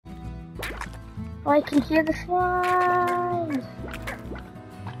Oh, I can hear the slimes.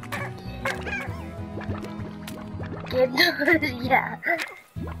 Yeah.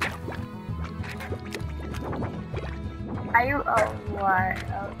 Are you? Oh, you are.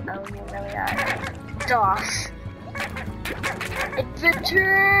 Oh, you really are. DOS.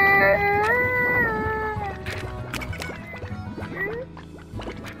 Adventure.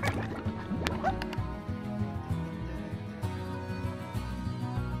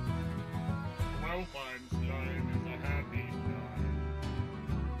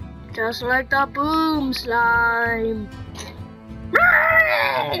 Just like the boom slime.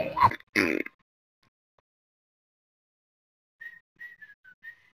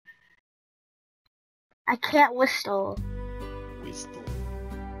 I can't whistle.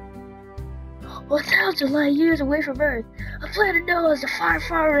 What sounds are light years away from Earth? A planet known as the far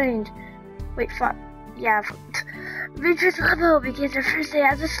range. Wait, far. Yeah. Reaches level begins their first day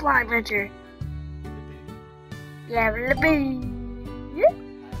as a slime hunter. Yeah,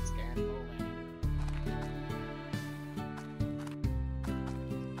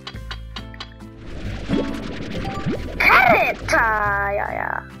 cut it!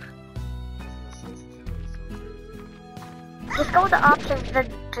 Yeah. Just go with the options,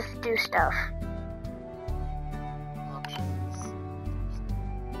 then just do stuff.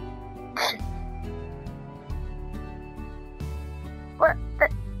 What?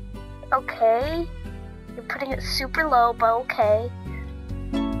 Okay. You're putting it super low, but okay.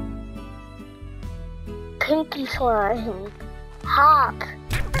 Pinky slime. Hop.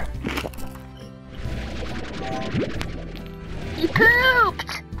 He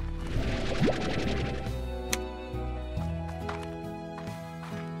pooped!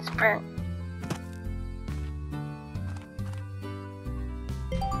 Sprint.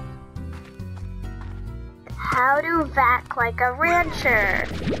 How to vac like a rancher.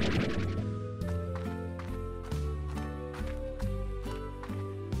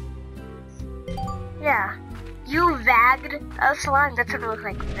 Yeah. You vagged a slime. That's what it looks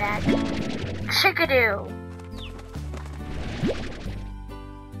like. Vag. Chickadoo.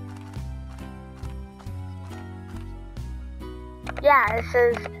 Yeah, it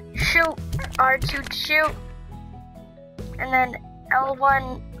says shoot, R2 to shoot, and then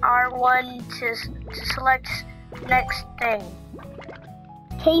L1, R1 to select next thing.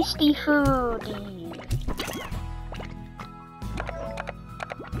 Tasty food.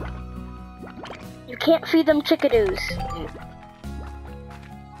 You can't feed them chickadoos.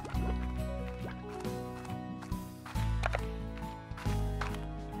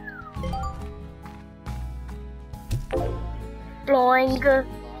 Bloing. You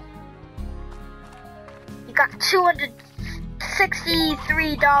got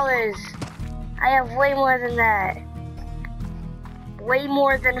 $263. I have way more than that. Way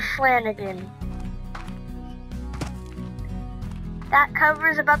more than Flanagan. That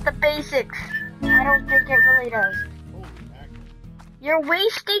covers about the basics. I don't think it really does. You're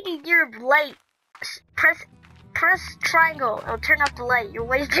wasting your light. Press triangle. It'll turn off the light. You're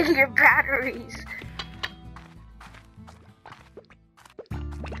wasting your batteries.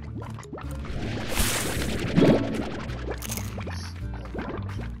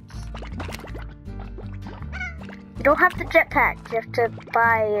 You don't have the jetpack. You have to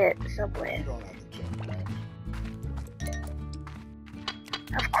buy it somewhere. You don't have the jetpack.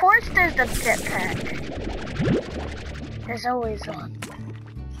 Of course there's the jetpack. There's always one.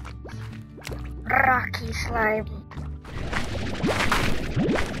 Rocky slime.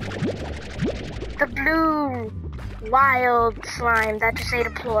 The blue wild slime that just ate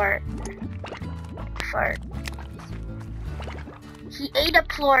a plort. Fart. He ate a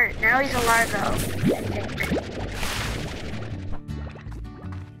plort. Now he's a largo, I think.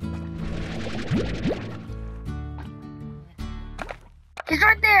 He's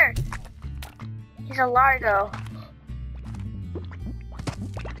right there! He's a largo.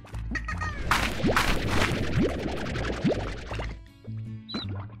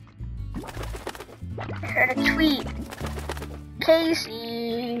 I heard a tweet.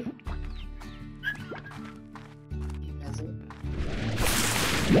 Casey.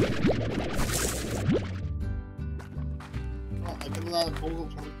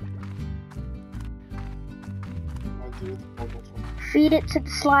 Feed it to the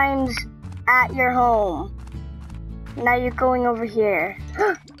slimes at your home. Now you're going over here.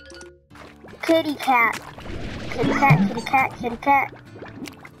 Kitty cat. Kitty cat, kitty cat, kitty cat.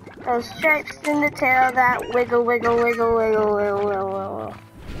 Those stripes in the tail that wiggle, wiggle, wiggle, wiggle, wiggle, wiggle, wiggle.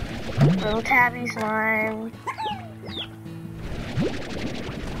 Little tabby slime.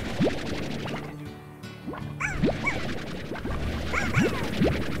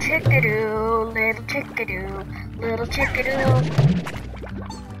 chickadoo, little chickadoo, little chickadoo.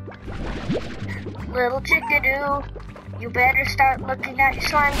 Little chickadoo, you better start looking at your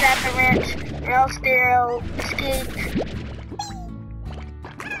slimes at the ranch, or else they'll escape.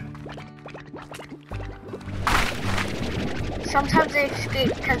 Sometimes they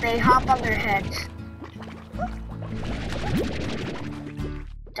escape because they hop on their heads.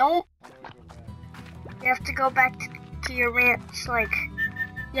 Don't. You have to go back to your ranch, like,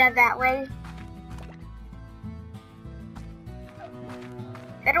 yeah, that way.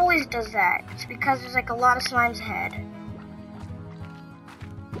 It always does that. It's because there's like a lot of slimes ahead.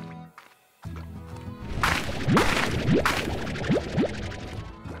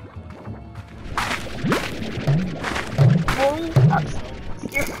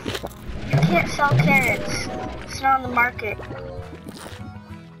 You can't sell carrots. It's not on the market.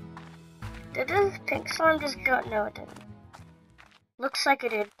 Did this pink slime just go? No, it didn't. Looks like it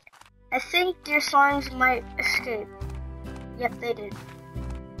did. I think your slimes might escape. Yep, they did.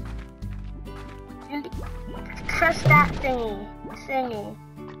 You press that thingy.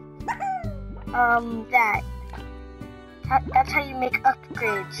 That's how you make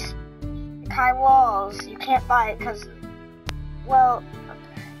upgrades. Like high walls. You can't buy it because, well,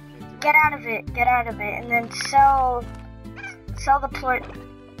 get out of it, and then sell the plort.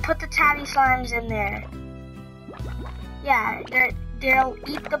 Put the tabby slimes in there. Yeah, they'll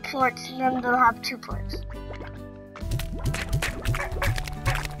eat the plorts, and then they'll have 2 plorts.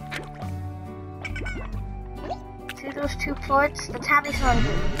 See those 2 plorts? The tabby slimes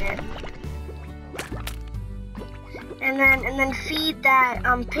will eat it. And then feed that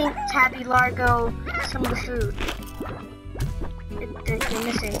pink tabby largo some of the food. You're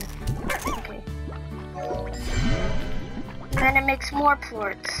missing. Okay. And then it makes more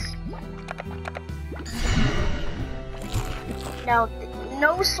plorts. Now,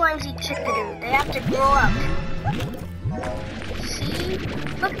 no slimes eat chickadoo. They have to grow up. See?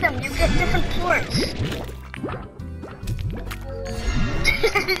 Look at them. You get different plorts.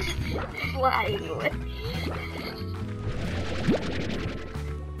 Flying away.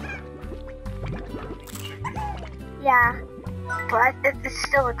 Yeah, but it's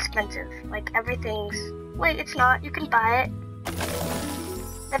still expensive. Like, everything's... Wait, it's not. You can buy it.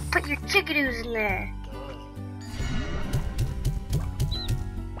 Then put your chickadoos in there.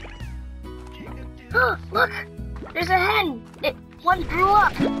 Look! There's a hen! One grew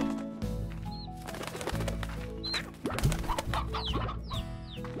up!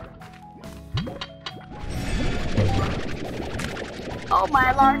 Oh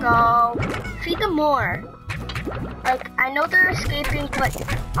my largo! Feed them more. Like, I know they're escaping, but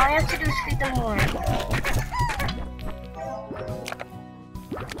all I have to do is feed them more.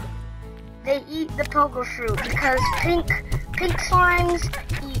 They eat the pogo fruit because pink slimes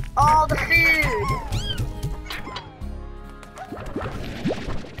eat all the food.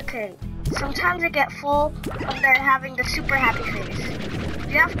 Okay, sometimes they get full when they're having the super happy face.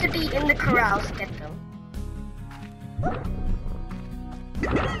 You have to be in the corrals to get them.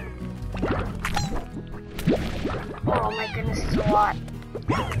 Oh my goodness, it's a lot.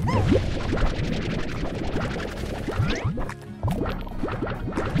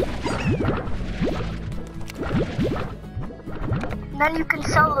 And then you can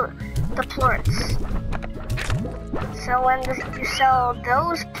sell the plorts. So when you sell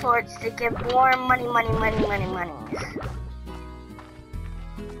those plorts, they give more money.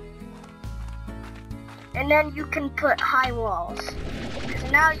 And then you can put high walls.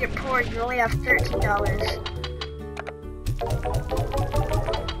 Because now you're poor, you only have $13.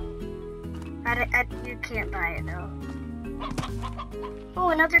 You can't buy it though. Oh,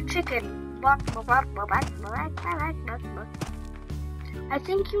 another chicken. I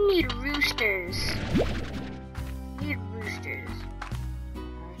think you need roosters.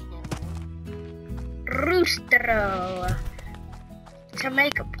 Roostero. To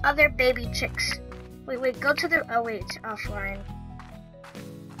make other baby chicks. Wait, go to the, oh wait, it's offline.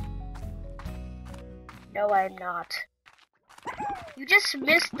 No, I'm not. You just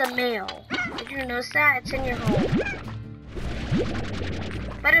missed the mail. Did you notice that? It's in your home.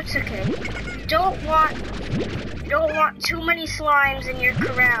 But it's okay. You don't want too many slimes in your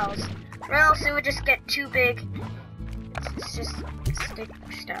corrals, or else it would just get too big. It's just stick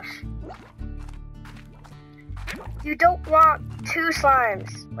stuff. You don't want 2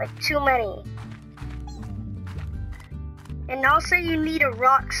 slimes, like too many. And also you need a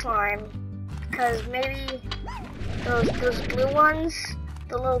rock slime, because maybe those blue ones,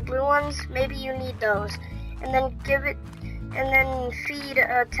 the little blue ones, maybe you need those. And then feed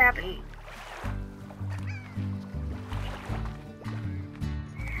a tabby.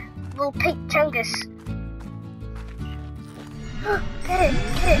 little pink chungus. Get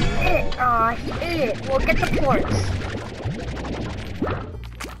it. Aw, he ate it. We'll get the plorts.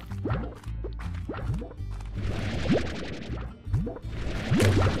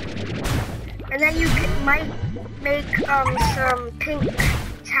 And then you might make some pink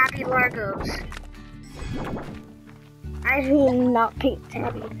tabby largos. I mean, not pink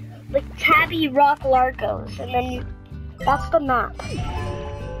tabby, like tabby rock largos. And then that's the map.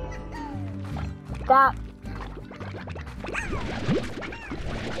 That.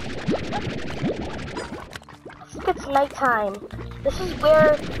 I think it's nighttime. This is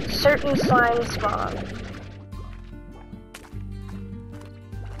where certain slimes spawn.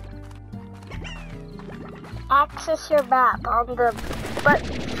 Access your map on the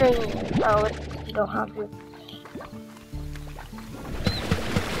button thing. Oh, you don't have to.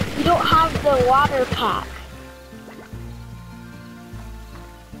 You don't have the water pack.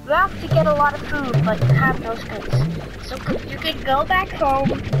 You have to get a lot of food, but you have no space. So you can go back home,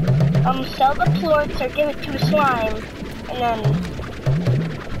 sell the plorts or give it to a slime, and then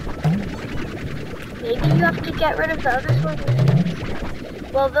maybe you have to get rid of the other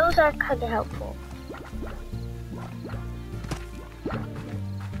slimes. Well, those are kind of helpful.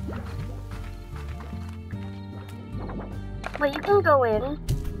 But you can go in.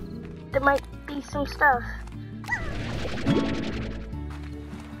 There might be some stuff.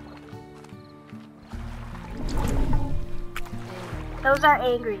 Those are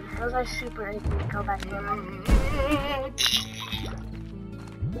angry. Those are super angry. Go back there.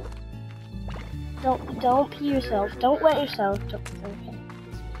 Don't pee yourself. Don't wet yourself. Okay.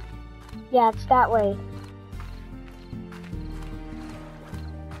 Yeah, it's that way.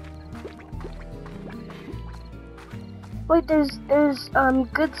 Wait, there's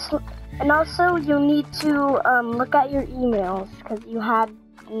good, and also you need to look at your emails because you had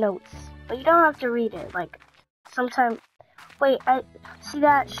notes, but you don't have to read it. Like sometimes, wait, I see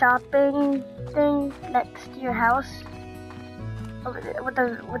that shopping thing next to your house with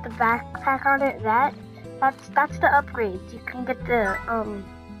the backpack on it. That's the upgrades. You can get the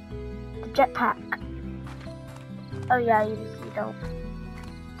jetpack. Oh yeah, you don't.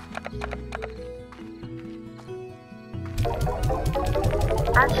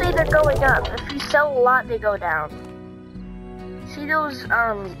 Actually, they're going up. If you sell a lot, they go down. See those,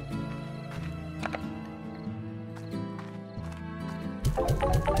 and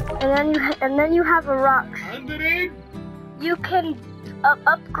then you have a rock. You can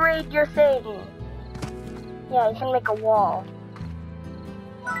upgrade your thing. Yeah, you can make a wall.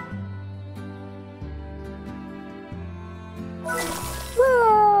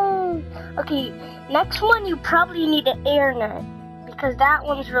 Woo! Okay, next one you probably need an air net because that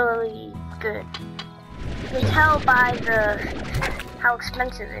one's really good. You can tell by how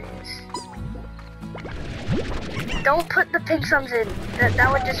expensive it is. Don't put the pink sums in.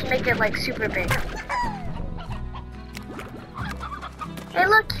 That would just make it like super big. Hey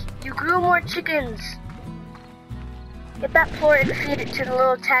look, you grew more chickens. Get that plort and feed it to the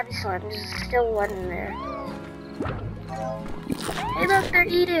little tabby slime. There's still one in there. Hey look, they're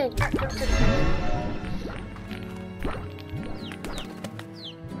eating.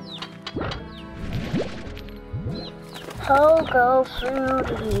 Pogo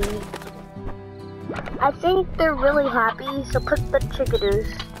Fruity. I think they're really happy, so put the chickadoos.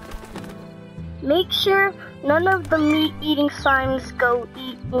 Make sure none of the meat-eating slimes go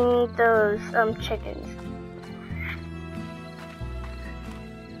eating those chickens.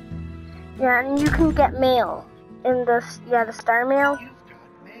 Yeah, and you can get mail in the star mail.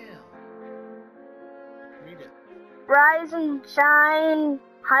 Rise and shine,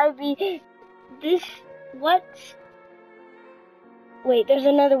 Hy-Vee. What? Wait, there's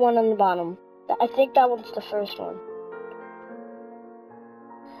another one on the bottom. I think that one's the first one.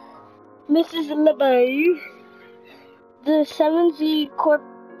 Mrs. LeBay, the 7Z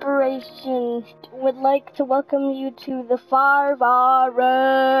Corporation would like to welcome you to the Far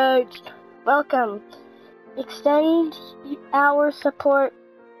Right. Welcome. Extend our support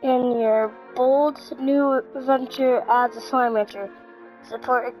in your bold new venture as a slime rancher.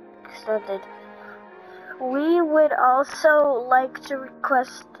 Support extended. We would also like to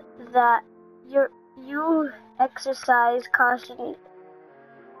request that you exercise caution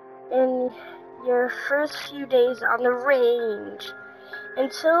in your first few days on the range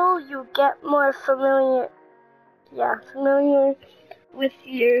until you get more familiar with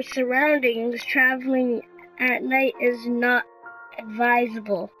your surroundings. Traveling at night is not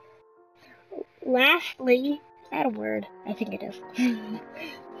advisable. Lastly, is that a word? I think it is.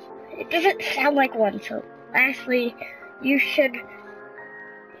 It doesn't sound like one, so lastly, you should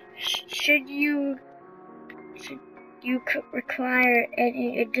should you require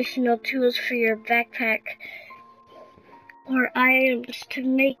any additional tools for your backpack or items to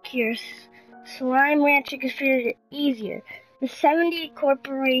make your slime ranching experience easier, the decimVIII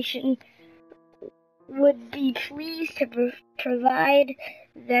Corporation would be pleased to provide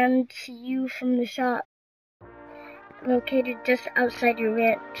them to you from the shop located just outside your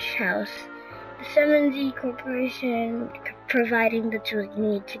ranch house. The decimVIII Corporation providing the tools you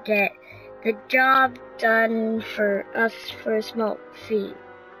need to get the job done for us for a small fee.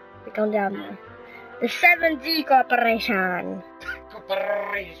 We're going down there. The decimVIII Corporation.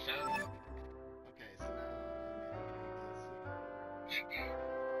 Okay, so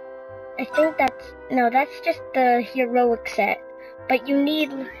I think that's just the heroic set. But you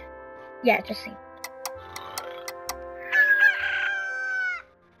need, yeah, just see.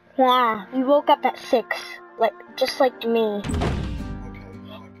 Yeah, we woke up at 6, just like me.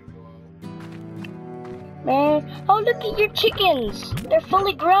 Man, oh look at your chickens! They're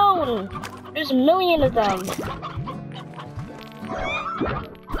fully grown! There's a million of them!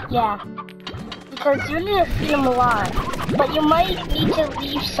 Yeah, because you need to feed them a lot. But you might need to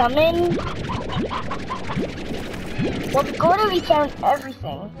leave some in. Well, the Gordo we found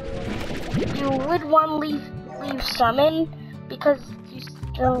everything. You would want to leave some in, because you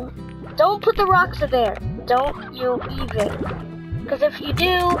still... Don't put the rocks in there! Don't you even. Because if you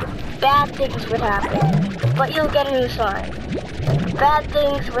do, bad things would happen. But you'll get a new slime. Bad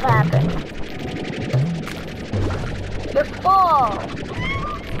things would happen. You're full!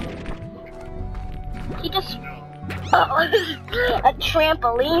 He just... Oh, a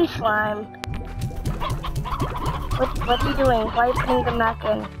trampoline slime. What are you doing? Why are you putting them back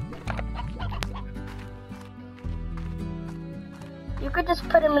in? You could just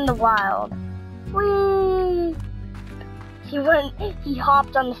put him in the wild. Whee! He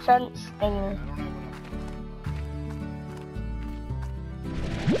hopped on the fence thing.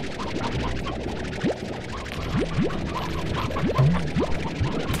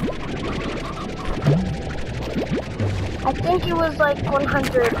 I think it was like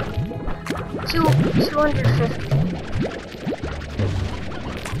 250.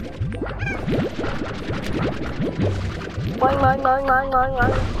 Boing.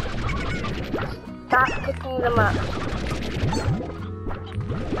 Stop picking them up.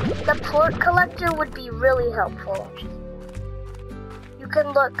 The port collector would be really helpful. You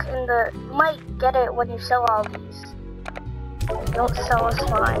can look in the... You might get it when you sell all these. Don't sell a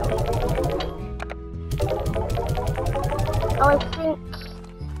slime. Oh, I think...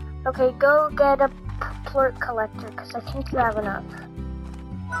 Okay, go get a port collector, because I think you have enough.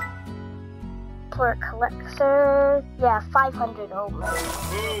 Port collector... Yeah, 500 only.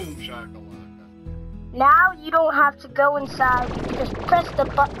 boom, shakalaka. Now you don't have to go inside. You just press the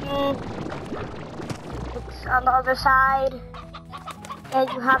button. It's on the other side. And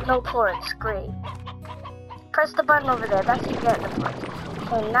you have no ports. Great. Press the button over there. That's how you get the ports.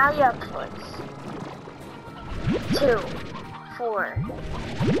 Okay, now you have ports. 2, 4.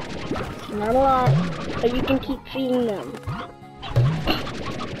 Not a lot, but you can keep feeding them.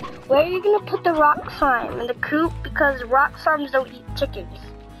 Where are you gonna put the rock slime? In the coop? Because rock slimes don't eat chickens.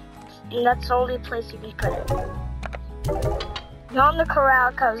 And that's the only place you can put it. Not in the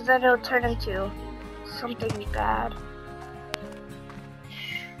corral, because then it'll turn into something bad.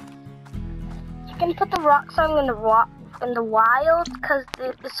 You can put the rock slime in the wild, because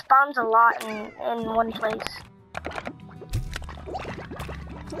it spawns a lot in one place.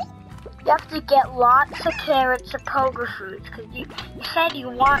 You have to get lots of carrots or pogo fruits, because you said you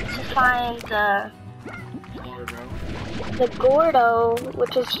want to find the Gordo,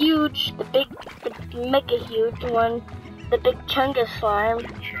 which is huge, the mega huge one, the big Chungus slime.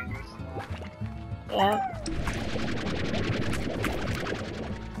 Yeah.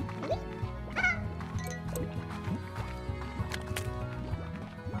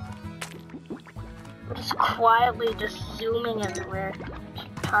 We're just quietly just zooming everywhere,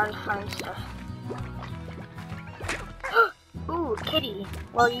 trying to find stuff. Ooh, kitty.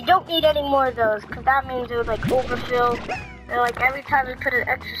 Well, you don't need any more of those, because that means it would like overfill. And like every time you put an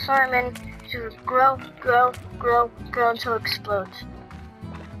extra slime in, it would grow until it explodes.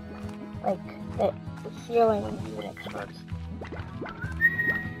 Like the ceiling even explodes.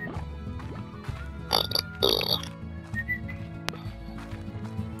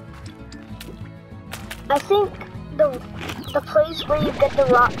 I think the place where you get the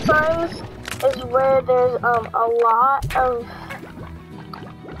rock slimes is where there's a lot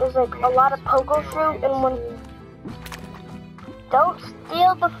of pogo fruit, and when don't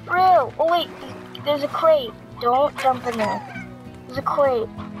steal the fruit. Oh wait, there's a crate. Don't jump in there. There's a crate.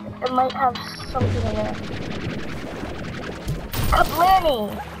 It might have something in there. Kablani!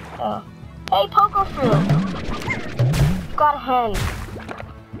 Oh. Hey, poker fruit! Got a hen.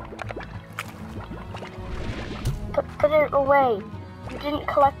 Put it away. You didn't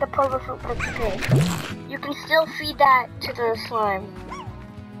collect the poker fruit, but it's okay. You can still feed that to the slime.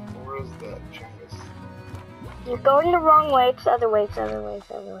 Where is that, Chungus? You're going the wrong way. It's the other way. It's the other way. It's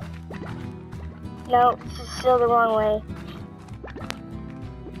the other way. No, this is still the wrong way.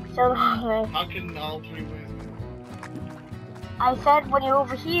 Still the wrong way. How can all 3 ways go? I said when you're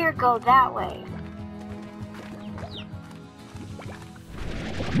over here, go that way.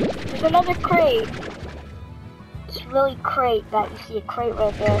 There's another crate. It's really crate that you see a crate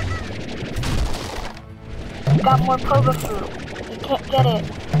right there. You got more pogo fruit. You can't get it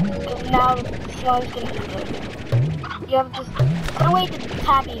because now the slime's gonna eat it. You have to put away the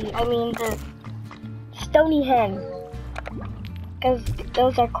tabby. I mean the stony hen, because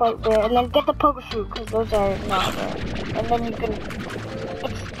those are quite rare. And then get the pogo fruit because those are not rare. And then you can.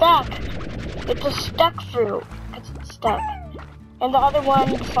 It's stuck. It's a stuck fruit. It's stuck. And the other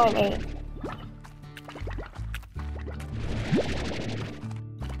one, the slime ate.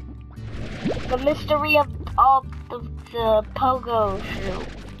 The mystery of all the pogo fruit.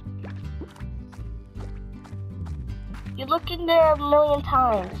 You look in there a million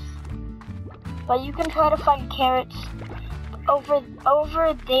times, but you can try to find carrots.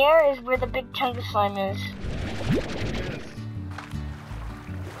 Over there is where the big chunk of slime is.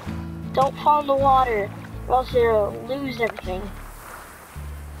 Don't fall in the water, or else you'll lose everything.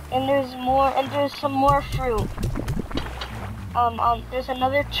 And there's more, and there's some more fruit. There's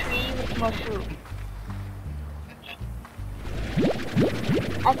another tree with more fruit.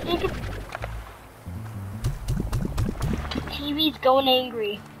 I think the TV's going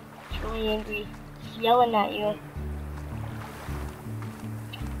angry. It's really angry. It's yelling at you.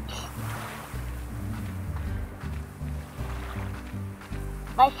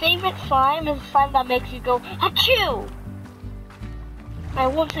 My favorite slime is a slime that makes you go achoo! I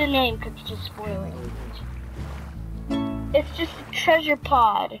won't say the name because it's just spoiling. It's just a treasure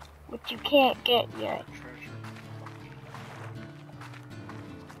pod, which you can't get yet.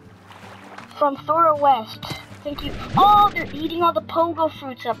 From Thora West. Thank you. Oh, they're eating all the pogo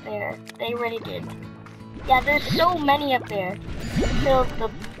fruits up there. They already did. Yeah, there's so many up there. Until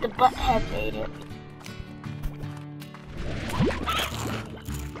the buttheads ate it.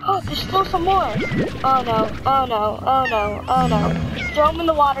 Oh, there's still some more. Oh no, oh no, oh no, oh no. Throw them in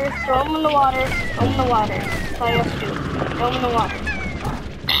the water, throw them in the water, throw them in the water. That's all you have to do. Throw them in the water.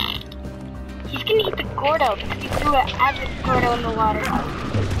 He's gonna eat the Gordo because he threw it as a Gordo in the water.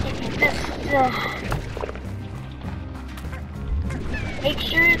 Make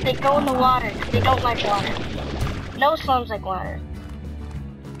sure they go in the water because they don't like water. No slimes like water.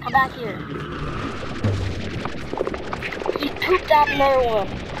 Come back here. He pooped out another one.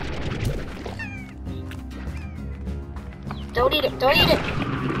 Don't eat it, don't eat it!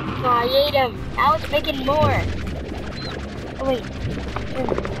 Oh, I ate him. Now it's making more. Oh wait.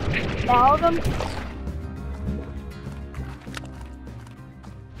 Now them?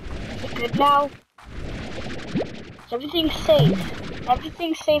 Is it good now? Is everything safe?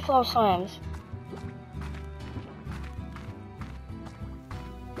 Everything's safe, all slimes.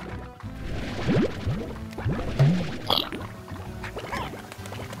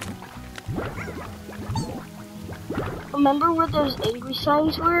 Remember where those angry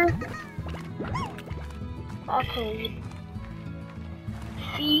signs were? Okay.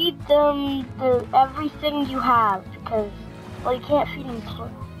 Feed them everything you have, because, well, you can't feed them.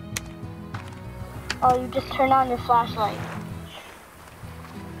 Oh, you just turn on your flashlight.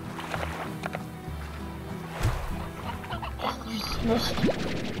 Dismissed.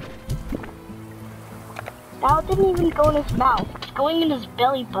 Now it didn't even go in his mouth. It's going in his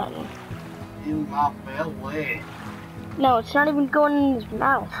belly button. In my belly. No, it's not even going in his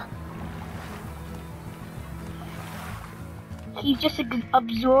mouth. He's just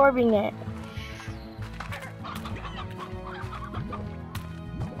absorbing it.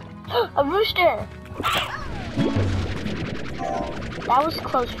 A rooster! That was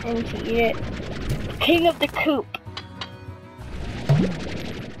close for him to eat it. King of the coop.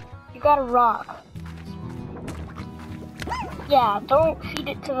 You got a rock. Yeah, don't feed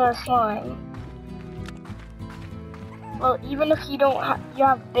it to the slime. Well, even if you don't you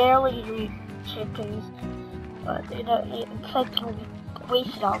have barely chickens, but they don't eat. It's like you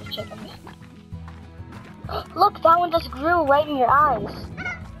wasted all the chickens. Look, that one just grew right in your eyes.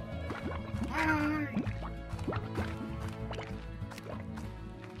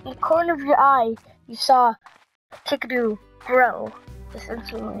 In the corner of your eye, you saw a chickadoo grow. Just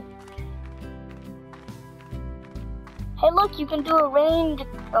instantly. Hey, look, you can do a range.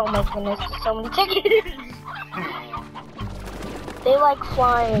 Oh my goodness, there's so many chickens. They like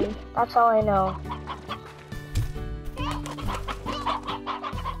flying. That's all I know.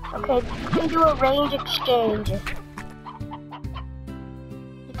 Okay, you can do a range exchange. You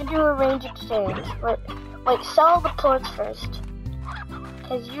can do a range exchange. Wait, sell the plorts first.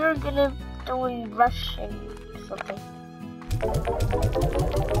 Because you're gonna doing rushing something.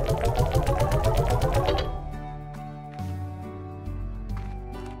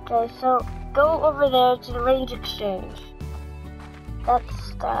 Okay, so go over there to the range exchange.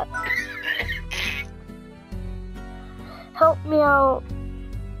 That's that. Help me out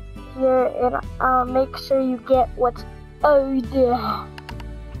here and I'll make sure you get what's owed. Okay,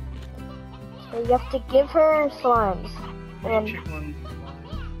 you have to give her slimes. And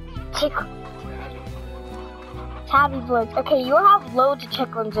Tabby Bloods. Okay, you have loads of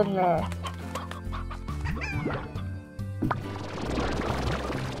chicklins in there.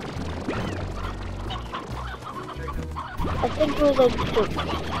 I think it was like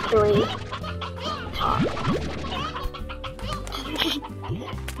 3.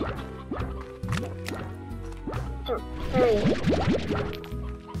 Three.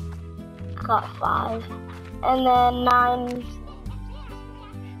 Got 5. And then 9.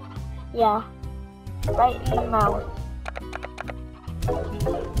 Yeah. Right in the mouth.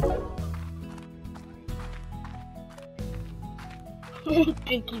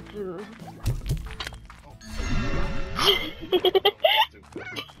 Pinky poo.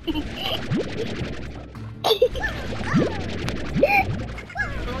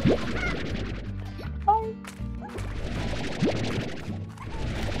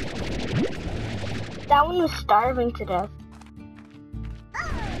 That one was starving to death.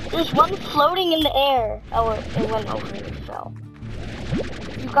 There's one floating in the air. Oh, it went over and it fell.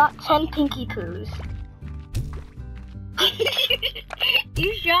 You got 10 pinky poos.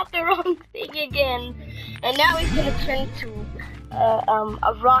 You shot the wrong thing again. And now he's gonna turn to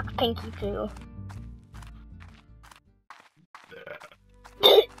a rock pinky poo.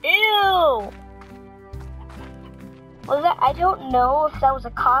 Ew! Was that? I don't know if that was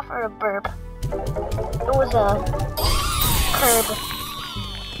a cough or a burp. It was a curb.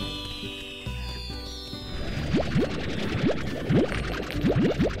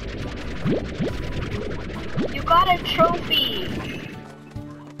 You got a trophy.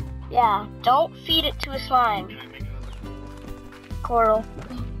 Yeah, don't feed it to a slime. Coral.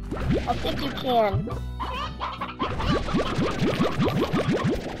 I think you can.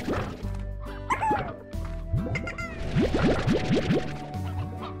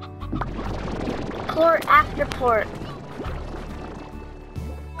 Plort after plort.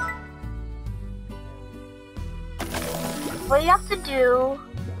 What you have to do,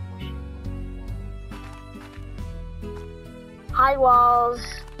 high walls,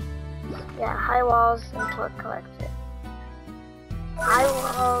 yeah, high walls and plort collector. High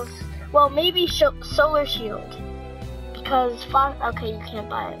walls, well maybe solar shield, because, okay, you can't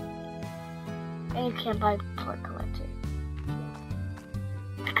buy it, and you can't buy plort collector.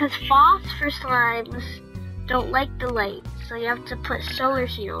 Because phosphor slimes don't like the light, so you have to put solar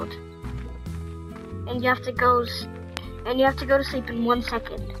shield, and you have to go to sleep in 1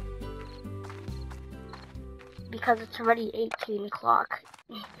 second, because it's already 18 o'clock.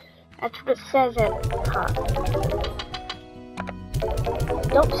 That's what it says at the top.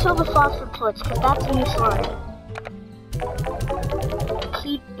 Don't sell the phosphor plorts, because that's a new slime.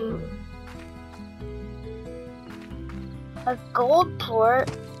 Keep a gold plort.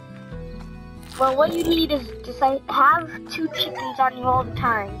 Well, what you need is just have 2 chickens on you all the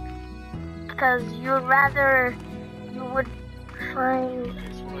time, because you would find.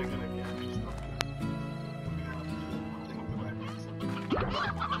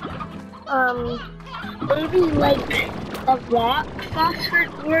 Maybe like a rock phosphor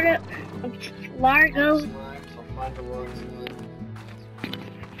plort, Largo.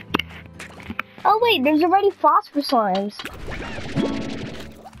 Oh wait, there's already phosphor slimes.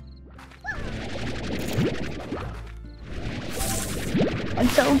 And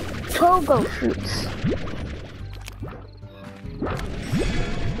so, togo fruits.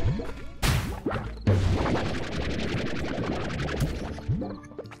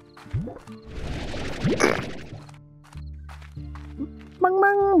 Bang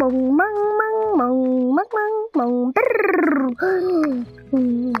bang bong bang bang bong bang bang bong.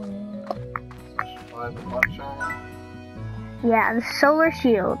 Yeah, the solar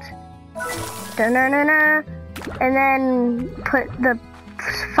shield. Da-na-na-na. And then put the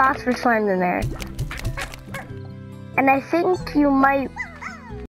phosphor slime in there. And I think you might